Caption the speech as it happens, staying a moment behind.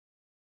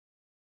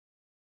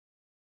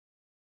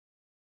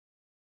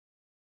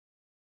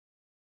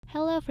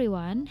Hello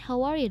everyone,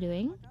 how are you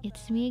doing?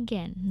 It's me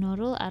again,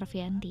 Nurul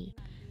Arfinanti.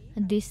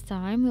 This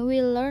time we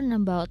will learn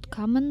about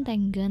common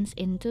tangents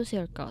in two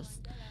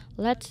circles.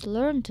 Let's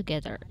learn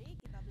together.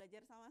 Kita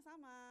belajar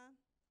sama-sama.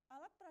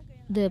 Alat peraga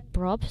yang The akan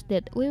props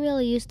that we will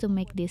use to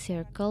make this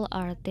circle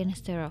are thin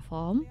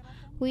styrofoam.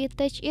 We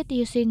attach it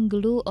using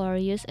glue or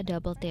use a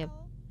double tip.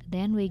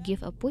 Then we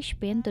give a push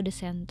pin to the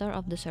center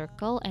of the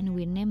circle and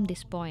we name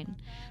this point.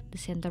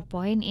 The center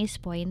point is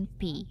point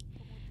P.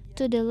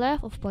 To the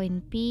left of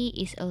point P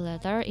is a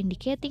letter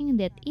indicating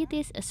that it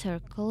is a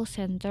circle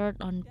centered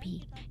on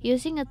P.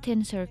 Using a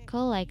thin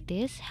circle like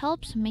this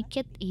helps make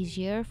it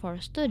easier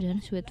for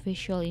students with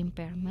visual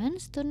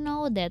impairments to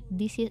know that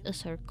this is a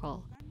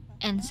circle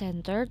and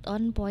centered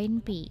on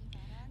point P.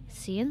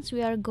 Since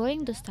we are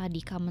going to study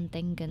common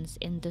tangents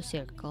into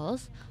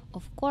circles,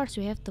 of course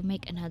we have to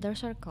make another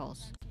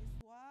circles.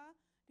 siswa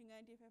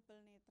dengan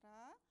difabel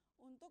netra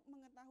untuk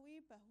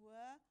mengetahui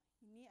bahwa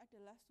ini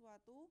adalah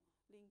suatu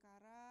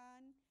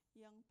lingkaran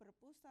yang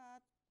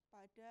berpusat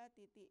pada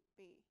titik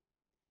P.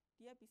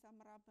 Dia bisa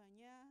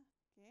merabanya,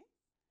 oke.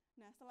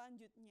 Nah,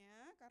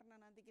 selanjutnya karena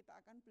nanti kita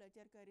akan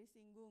belajar garis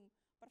singgung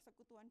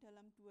persekutuan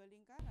dalam dua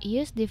lingkaran.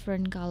 Use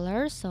different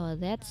colors so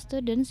that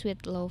students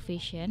with low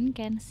vision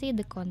can see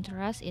the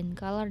contrast in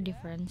color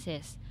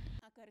differences.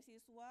 Agar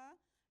siswa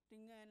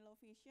dengan low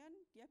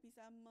vision dia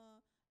bisa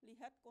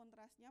melihat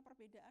kontrasnya,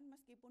 perbedaan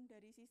meskipun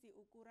dari sisi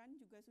ukuran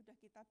juga sudah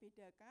kita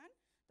bedakan,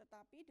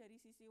 tetapi dari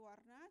sisi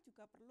warna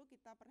juga perlu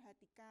kita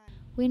perhatikan.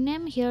 We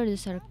name here the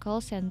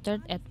circle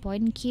centered at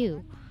point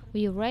Q.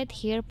 We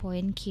write here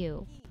point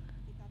Q.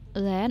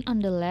 Then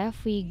on the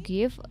left we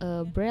give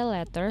braille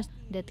letters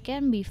that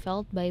can be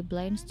felt by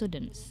blind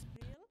students.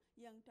 Braille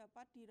yang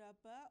dapat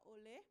diraba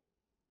oleh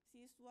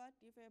siswa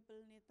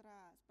difabel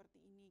netra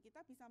seperti ini.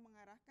 Kita bisa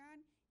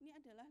mengarahkan ini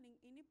adalah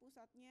ini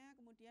pusatnya,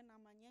 kemudian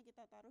namanya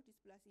kita taruh di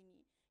sebelah sini.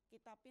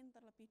 Kita pin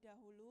terlebih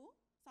dahulu,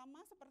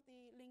 sama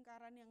seperti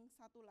lingkaran yang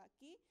satu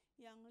lagi,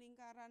 yang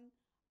lingkaran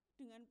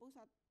dengan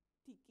pusat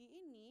diki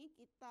ini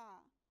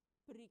kita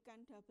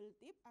berikan double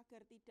tip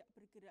agar tidak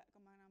bergerak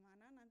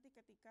kemana-mana nanti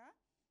ketika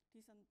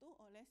disentuh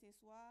oleh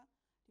siswa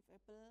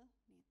difabel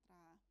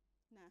netra.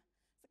 Nah,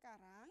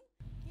 sekarang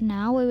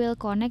Now we will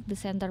connect the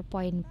center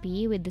point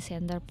P with the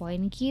center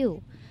point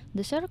Q.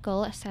 The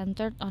circle is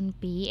centered on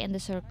P and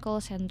the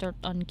circle centered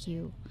on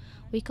Q.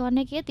 We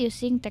connect it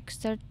using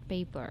textured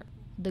paper.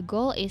 The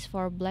goal is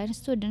for blind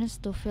students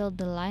to fill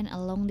the line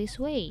along this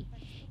way.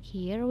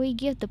 Here we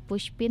give the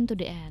push pin to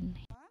the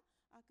end.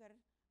 agar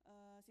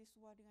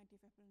siswa dengan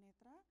difabel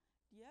netra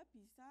dia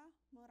bisa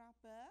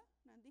meraba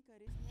nanti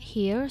garisnya.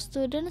 Here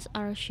students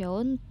are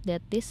shown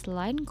that this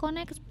line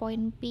connects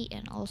point P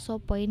and also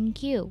point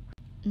Q.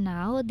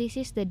 Now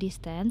this is the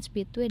distance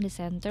between the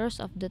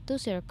centers of the two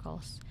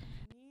circles.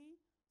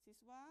 Ini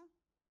siswa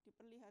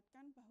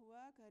diperlihatkan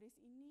bahwa garis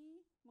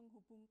ini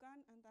menghubungkan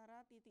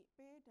antara titik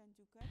P dan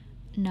juga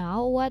titik.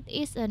 Now what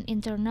is an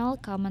internal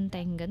common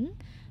tangent?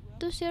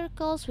 Two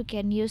circles we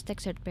can use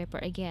textured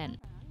paper again.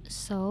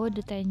 So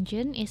the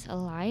tangent is a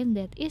line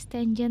that is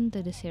tangent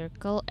to the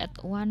circle at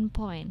one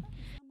point.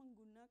 Bisa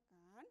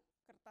menggunakan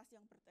kertas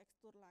yang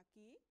bertekstur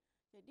lagi.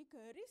 Jadi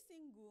garis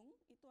singgung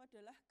itu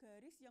adalah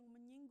garis yang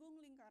menyinggung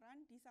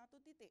lingkaran di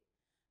satu titik.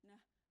 Nah,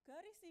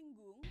 garis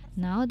singgung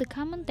Now the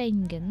common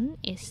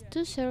tangent is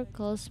two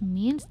circles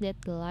means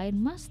that the line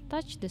must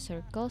touch the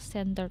circle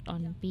centered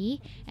on P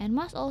and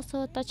must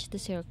also touch the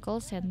circle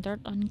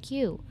centered on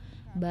Q,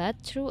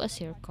 but through a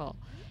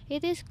circle.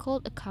 It is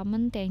called a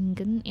common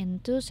tangent in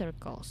two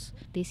circles.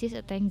 This is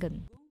a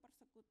tangent.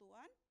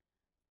 persekutuan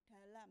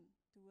dalam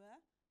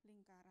dua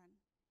lingkaran.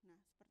 Nah,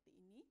 seperti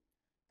ini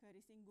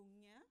garis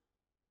singgungnya.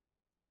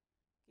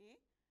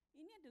 Oke,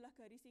 ini adalah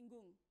garis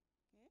singgung.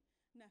 Oke.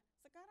 Nah,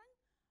 sekarang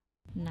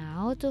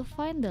Now to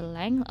find the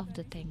length of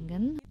the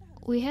tangent,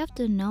 we have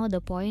to know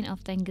the point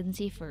of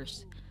tangency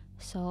first.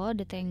 So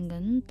the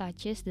tangent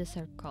touches the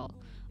circle.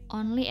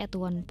 Only at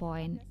one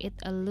point, it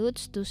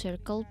alludes to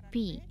circle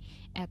P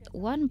at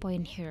one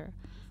point here,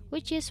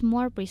 which is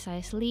more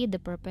precisely the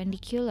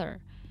perpendicular.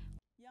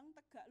 yang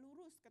tegak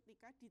lurus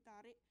ketika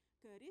ditarik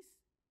garis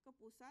ke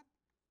pusat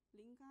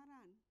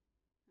lingkaran.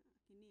 Nah,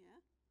 gini ya.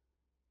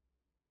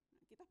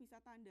 Nah, kita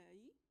bisa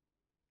tandai.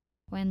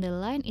 When the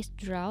line is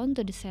drawn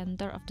to the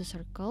center of the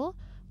circle,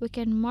 we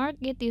can mark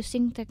it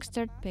using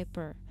textured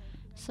paper,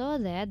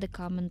 so that the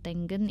common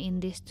tangent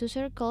in these two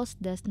circles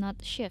does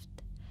not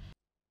shift.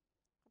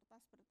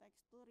 Kertas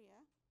bertekstur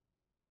ya.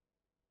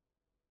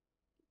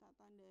 Kita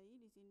tandai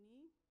di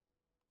sini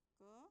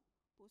ke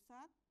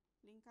pusat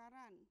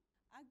lingkaran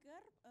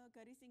agar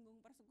garis singgung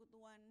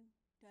persekutuan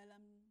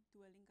dalam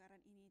dua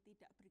lingkaran ini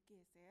tidak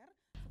bergeser.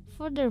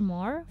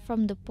 Furthermore,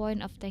 from the point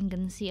of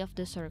tangency of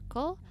the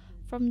circle,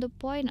 from the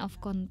point of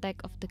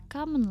contact of the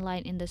common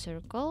line in the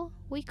circle,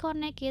 we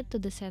connect it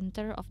to the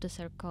center of the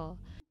circle.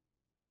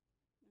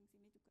 Yang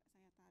sini juga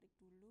saya tarik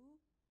dulu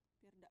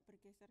biar tidak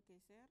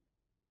bergeser-geser.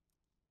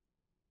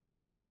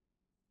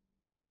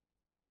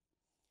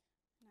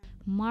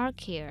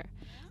 Mark here.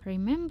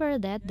 Remember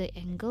that the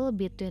angle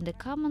between the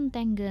common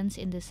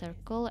tangents in the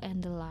circle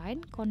and the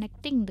line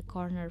connecting the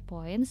corner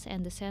points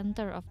and the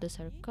center of the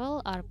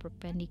circle are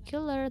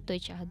perpendicular to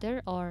each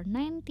other or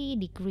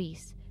 90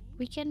 degrees.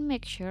 We can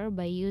make sure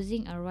by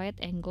using a right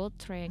angled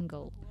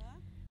triangle.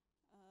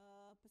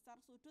 Bahwa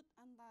besar sudut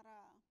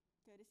antara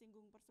garis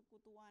singgung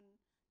persekutuan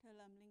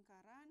dalam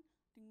lingkaran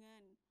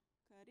dengan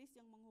garis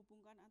yang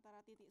menghubungkan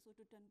antara titik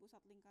sudut dan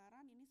pusat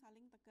lingkaran ini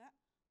saling tegak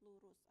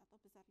lurus atau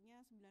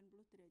besarnya 90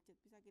 derajat.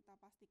 Bisa kita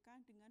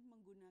pastikan dengan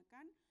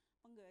menggunakan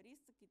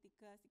penggaris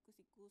segitiga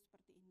siku-siku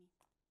seperti ini.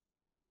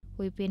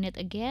 We pin it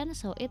again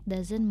so it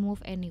doesn't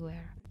move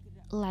anywhere.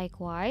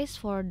 Likewise,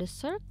 for the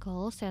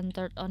circle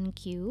centered on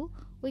Q,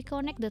 we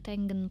connect the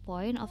tangent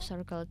point of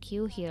circle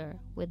Q here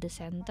with the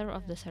center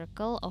of the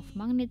circle of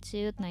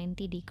magnitude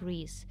 90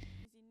 degrees.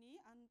 Di sini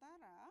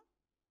antara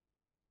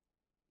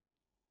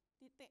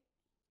titik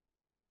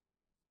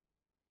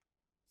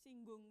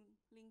singgung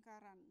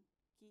lingkaran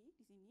Q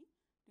di sini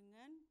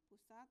dengan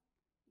pusat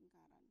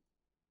lingkaran.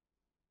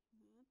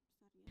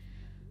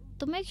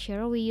 To make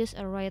sure we use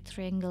a right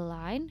triangle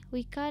line,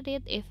 we cut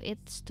it if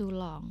it's too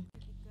long.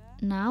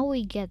 Now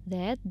we get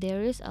that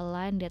there is a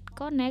line that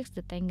connects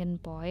the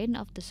tangent point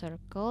of the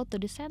circle to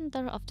the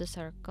center of the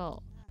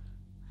circle.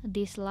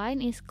 This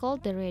line is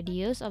called the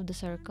radius of the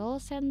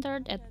circle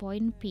centered at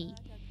point P.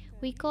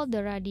 We call the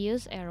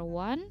radius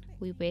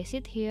R1, we base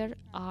it here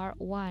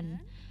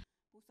R1.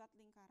 Pusat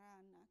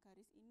lingkaran. Nah,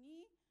 garis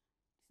ini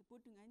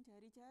disebut dengan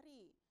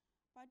jari-jari.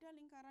 Pada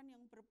lingkaran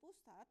yang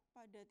berpusat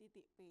pada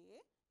titik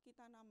P,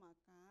 kita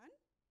namakan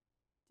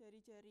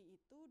jari-jari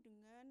itu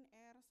dengan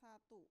R1.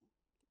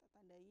 Kita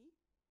tandai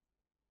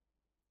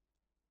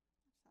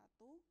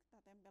R1, kita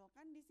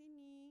tempelkan di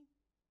sini.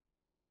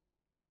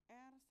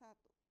 R1.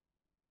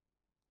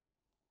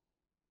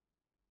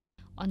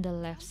 On the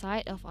left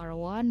side of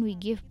R1, we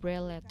give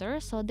braille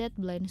letters so that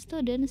blind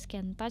students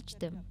can touch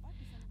them.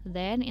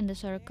 Then, in the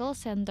circle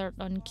centered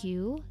on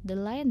Q, the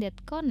line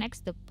that connects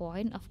the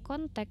point of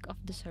contact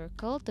of the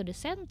circle to the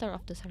center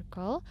of the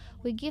circle,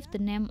 we give the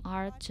name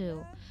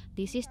R2.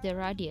 This is the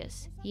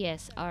radius.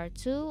 Yes,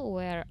 R2,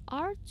 where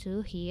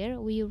R2 here,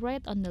 we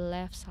write on the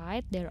left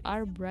side, there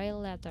are braille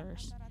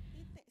letters. Antara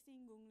titik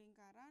singgung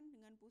lingkaran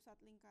dengan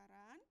pusat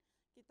lingkaran,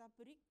 kita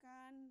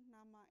berikan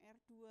nama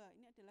R2.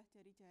 Ini adalah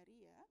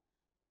jari-jari ya.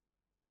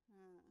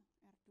 Nah,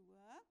 R2,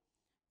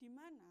 di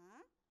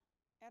mana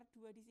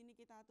R2 di sini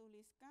kita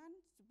tuliskan,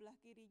 sebelah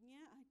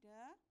kirinya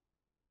ada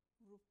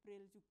huruf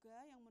braille juga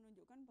yang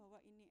menunjukkan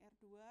bahwa ini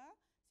R2.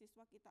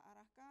 Siswa kita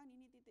arahkan,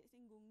 ini titik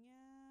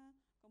singgungnya,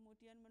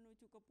 kemudian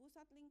menuju ke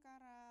pusat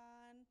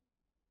lingkaran.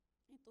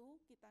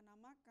 Itu kita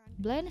namakan.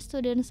 Blind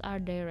students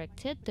are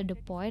directed to the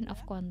point of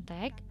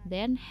contact,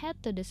 then head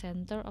to the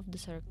center of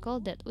the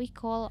circle that we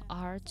call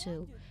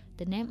R2.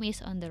 The name is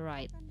on the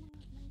right.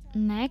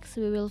 Next,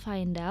 we will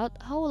find out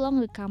how long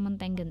the common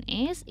tangent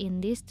is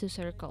in these two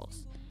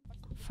circles.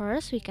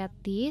 First, we cut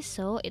this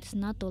so it's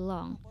not too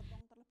long.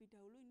 Potong terlebih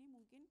dahulu ini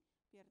mungkin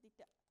biar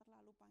tidak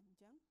terlalu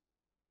panjang.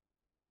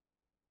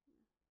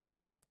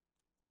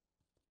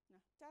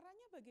 Nah,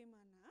 caranya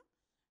bagaimana?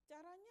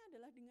 Caranya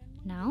adalah dengan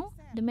Now,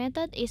 menggeser. the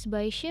method is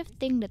by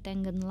shifting the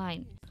tangent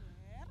line.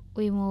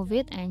 We move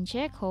it and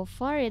check how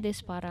far it is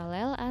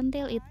parallel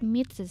until it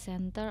meets the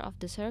center of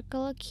the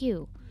circle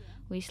Q.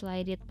 We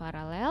slide it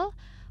parallel.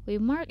 We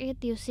mark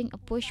it using a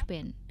push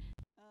pin.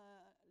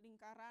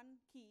 Lingkaran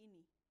Q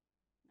ini.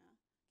 Nah,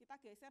 kita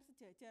geser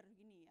sejajar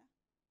gini ya.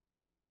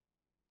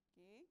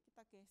 Oke,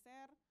 kita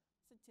geser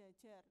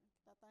sejajar.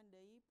 Kita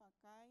tandai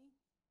pakai.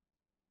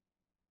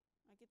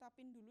 Nah, kita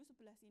pin dulu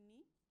sebelah sini,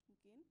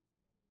 mungkin.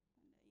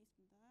 Tandai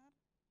sebentar.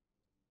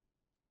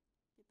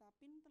 Kita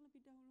pin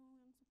terlebih dahulu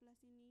yang sebelah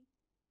sini.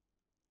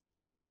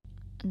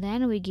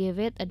 Then we give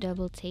it a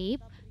double tape.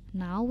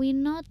 Now we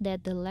note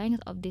that the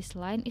length of this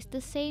line is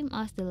the same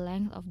as the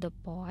length of the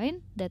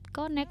point that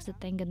connects the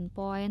tangent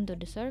point to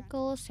the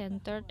circle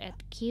centered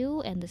at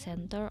Q and the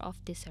center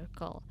of the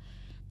circle.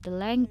 The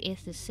length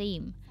is the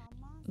same.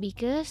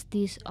 Because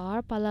these are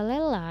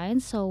parallel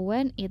lines, so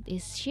when it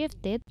is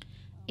shifted,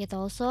 it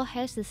also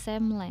has the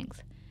same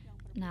length.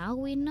 Now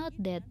we note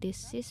that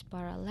this is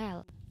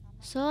parallel.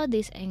 So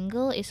this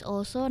angle is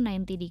also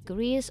 90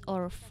 degrees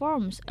or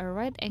forms a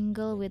right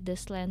angle with the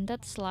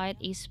slanted slide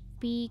is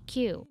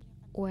PQ,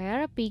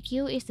 where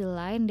PQ is the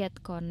line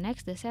that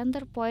connects the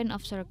center point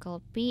of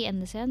circle P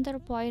and the center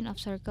point of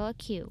circle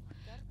Q.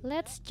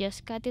 Let's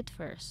just cut it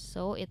first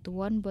so it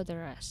won't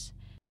bother us.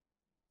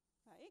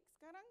 Baik,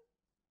 sekarang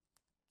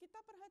kita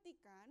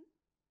perhatikan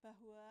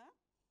bahwa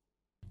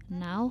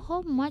Now,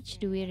 how much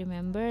do we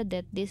remember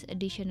that this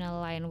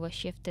additional line was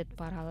shifted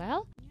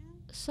parallel?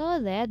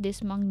 So that this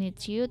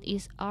magnitude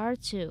is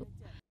R2.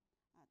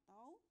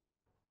 atau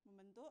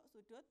membentuk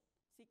sudut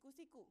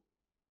siku-siku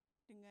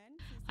dengan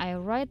I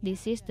write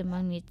this is the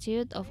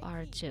magnitude of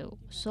R2.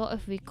 So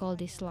if we call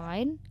this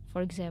line, for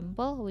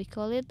example, we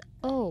call it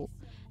O.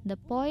 The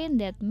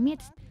point that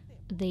meets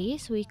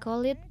this, we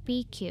call it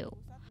PQ.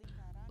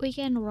 We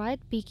can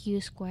write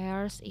PQ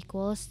squares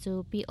equals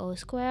to PO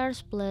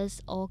squares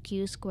plus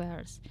OQ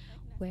squares,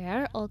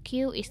 where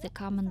OQ is the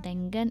common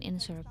tangent in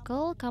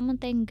circle, common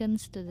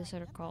tangents to the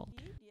circle.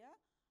 Tadi dia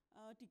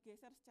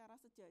digeser secara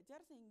sejajar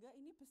sehingga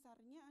ini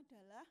besarnya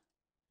adalah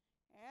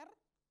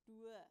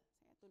R2.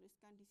 Saya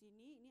tuliskan di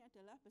sini, ini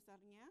adalah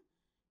besarnya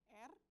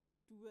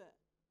R2.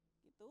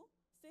 Gitu.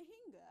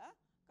 Sehingga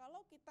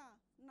kalau kita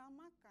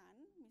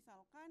namakan,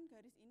 misalkan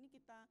garis ini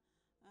kita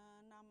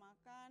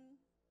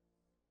namakan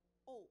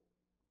O.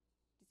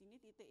 Di sini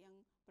titik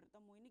yang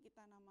bertemu ini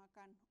kita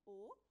namakan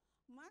O,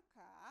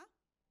 maka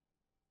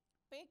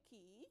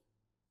PQ.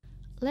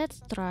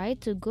 Let's try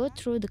to go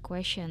through the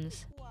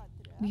questions.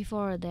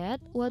 Before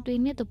that, what we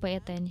need to pay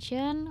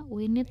attention,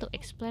 we need to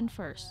explain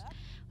first.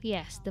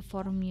 Yes, the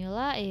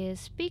formula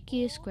is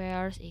PQ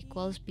squares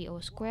equals PO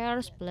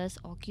squares plus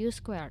OQ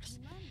squares.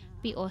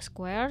 PO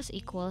squares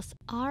equals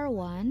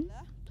R1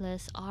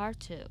 plus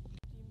R2.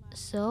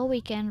 So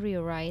we can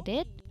rewrite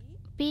it.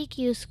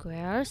 PQ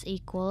squares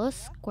equals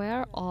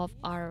square of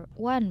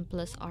R1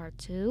 plus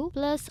R2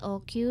 plus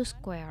OQ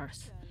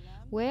squares,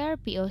 where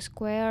PO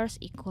squares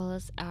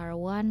equals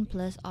R1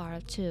 plus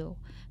R2.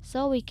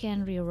 So we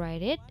can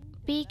rewrite it.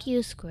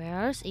 PQ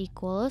squares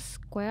equals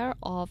square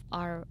of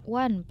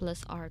R1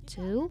 plus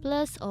R2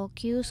 plus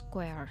OQ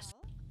squares.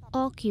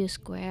 OQ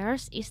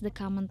squares is the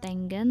common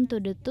tangent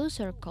to the two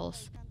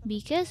circles.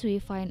 Because we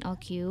find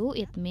OQ,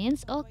 it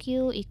means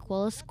OQ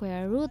equals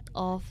square root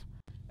of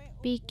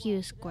PQ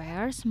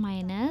squares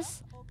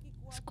minus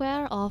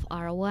square of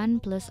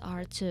R1 plus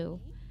R2.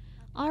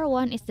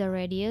 R1 is the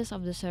radius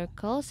of the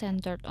circle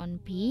centered on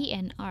P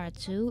and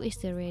R2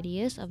 is the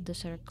radius of the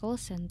circle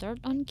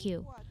centered on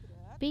Q.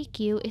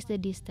 PQ is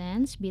the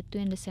distance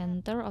between the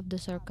center of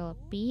the circle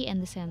P and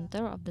the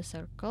center of the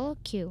circle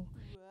Q.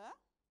 2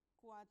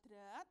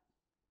 kuadrat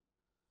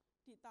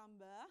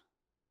ditambah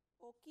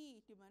OQ,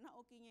 di mana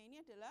OQ-nya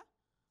ini adalah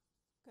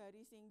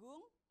garis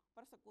singgung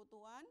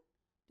persekutuan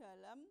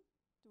dalam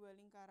dua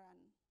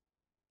lingkaran.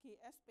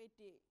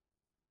 GSPD.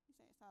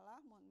 Saya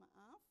salah, mohon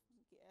maaf.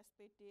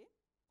 GSPD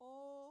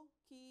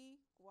OQ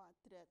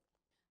kuadrat.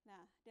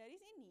 Nah, dari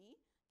sini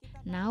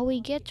kita now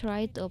we get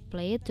try to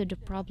apply it to the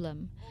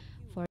problem.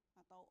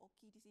 Atau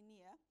OQ di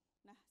sini ya.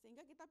 Nah,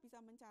 sehingga kita bisa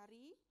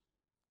mencari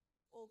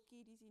OQ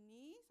di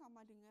sini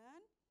sama dengan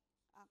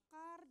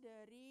akar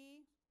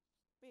dari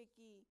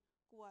PQ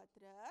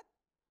kuadrat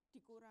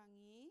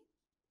dikurangi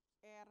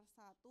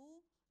R1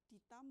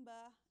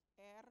 ditambah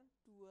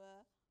R2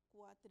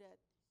 kuadrat,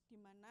 di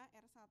mana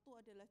R1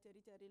 adalah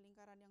jari-jari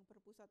lingkaran yang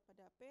berpusat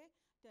pada P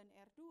dan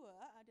R2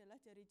 adalah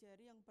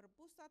jari-jari yang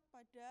berpusat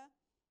pada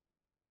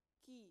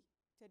Q.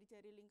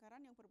 Jari-jari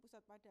lingkaran yang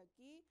berpusat pada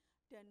Q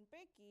dan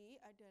PQ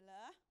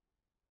adalah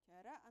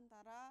jarak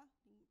antara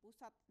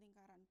pusat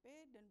lingkaran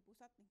P dan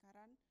pusat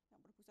lingkaran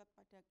yang berpusat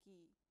pada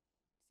Q.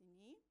 Di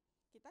sini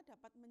kita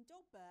dapat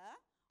mencoba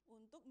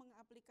untuk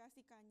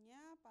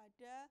mengaplikasikannya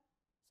pada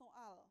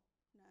soal.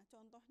 Nah,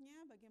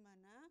 contohnya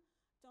bagaimana?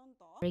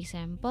 Contoh, For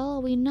example,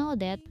 we know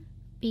that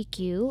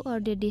PQ, or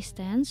the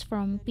distance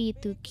from P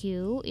to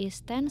Q, is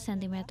 10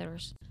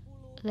 centimeters.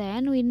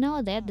 Then we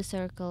know that the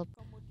circle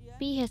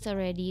P has a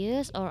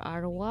radius, or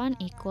R1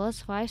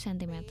 equals 5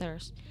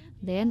 centimeters.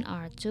 Then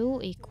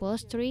R2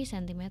 equals 3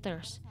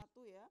 centimeters.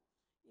 ya,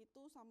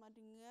 itu sama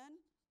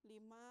dengan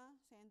 5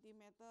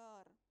 cm.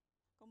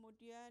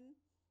 Kemudian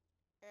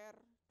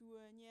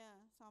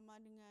R2-nya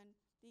sama dengan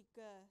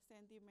 3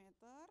 cm.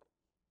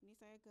 Ini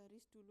saya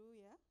garis dulu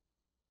ya,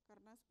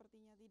 karena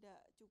sepertinya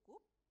tidak cukup.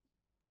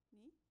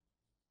 Nih,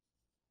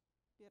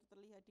 biar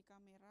terlihat di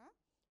kamera.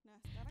 Nah,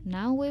 sekarang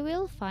now we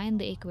will find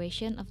the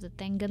equation of the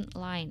tangent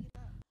line.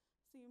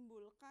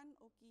 Simbolkan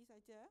OQ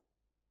saja.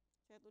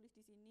 Saya tulis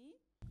di sini.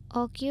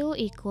 OQ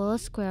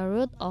equals square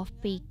root of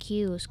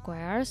PQ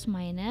squares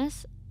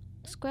minus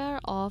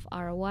square of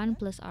R1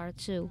 plus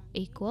R2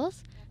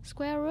 equals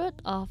square root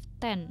of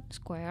 10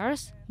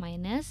 squares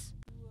minus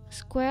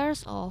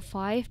squares of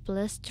 5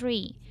 plus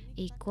 3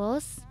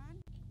 equals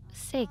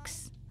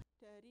 6.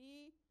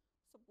 Dari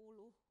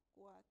 10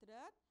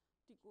 kuadrat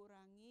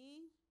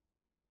dikurangi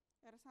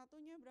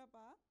R1-nya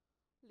berapa?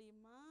 5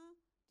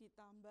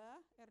 ditambah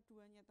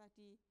R2-nya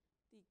tadi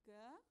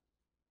 3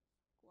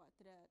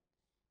 kuadrat.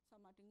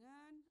 Sama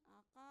dengan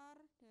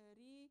akar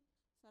dari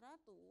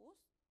 100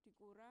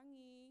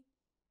 dikurangi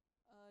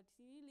di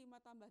sini 5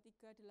 tambah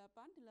 3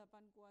 8,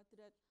 8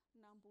 kuadrat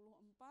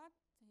 64,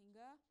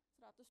 sehingga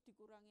 100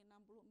 dikurangi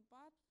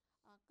 64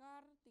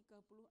 akar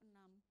 36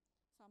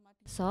 sama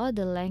dengan, So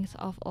the length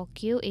of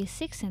OQ is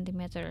 6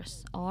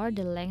 centimeters, or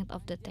the length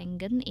of the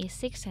tangent is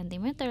 6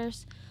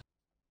 centimeters.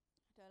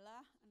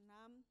 adalah 6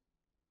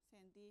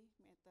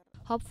 cm.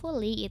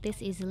 Hopefully it is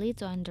easily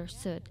to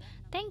understood.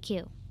 Thank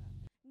you.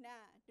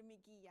 Nah,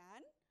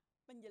 demikian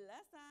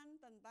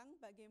penjelasan tentang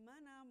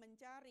bagaimana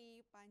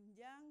mencari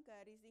panjang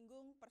garis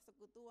singgung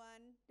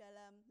persekutuan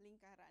dalam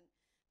lingkaran.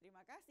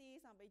 Terima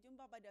kasih, sampai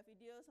jumpa pada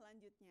video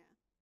selanjutnya.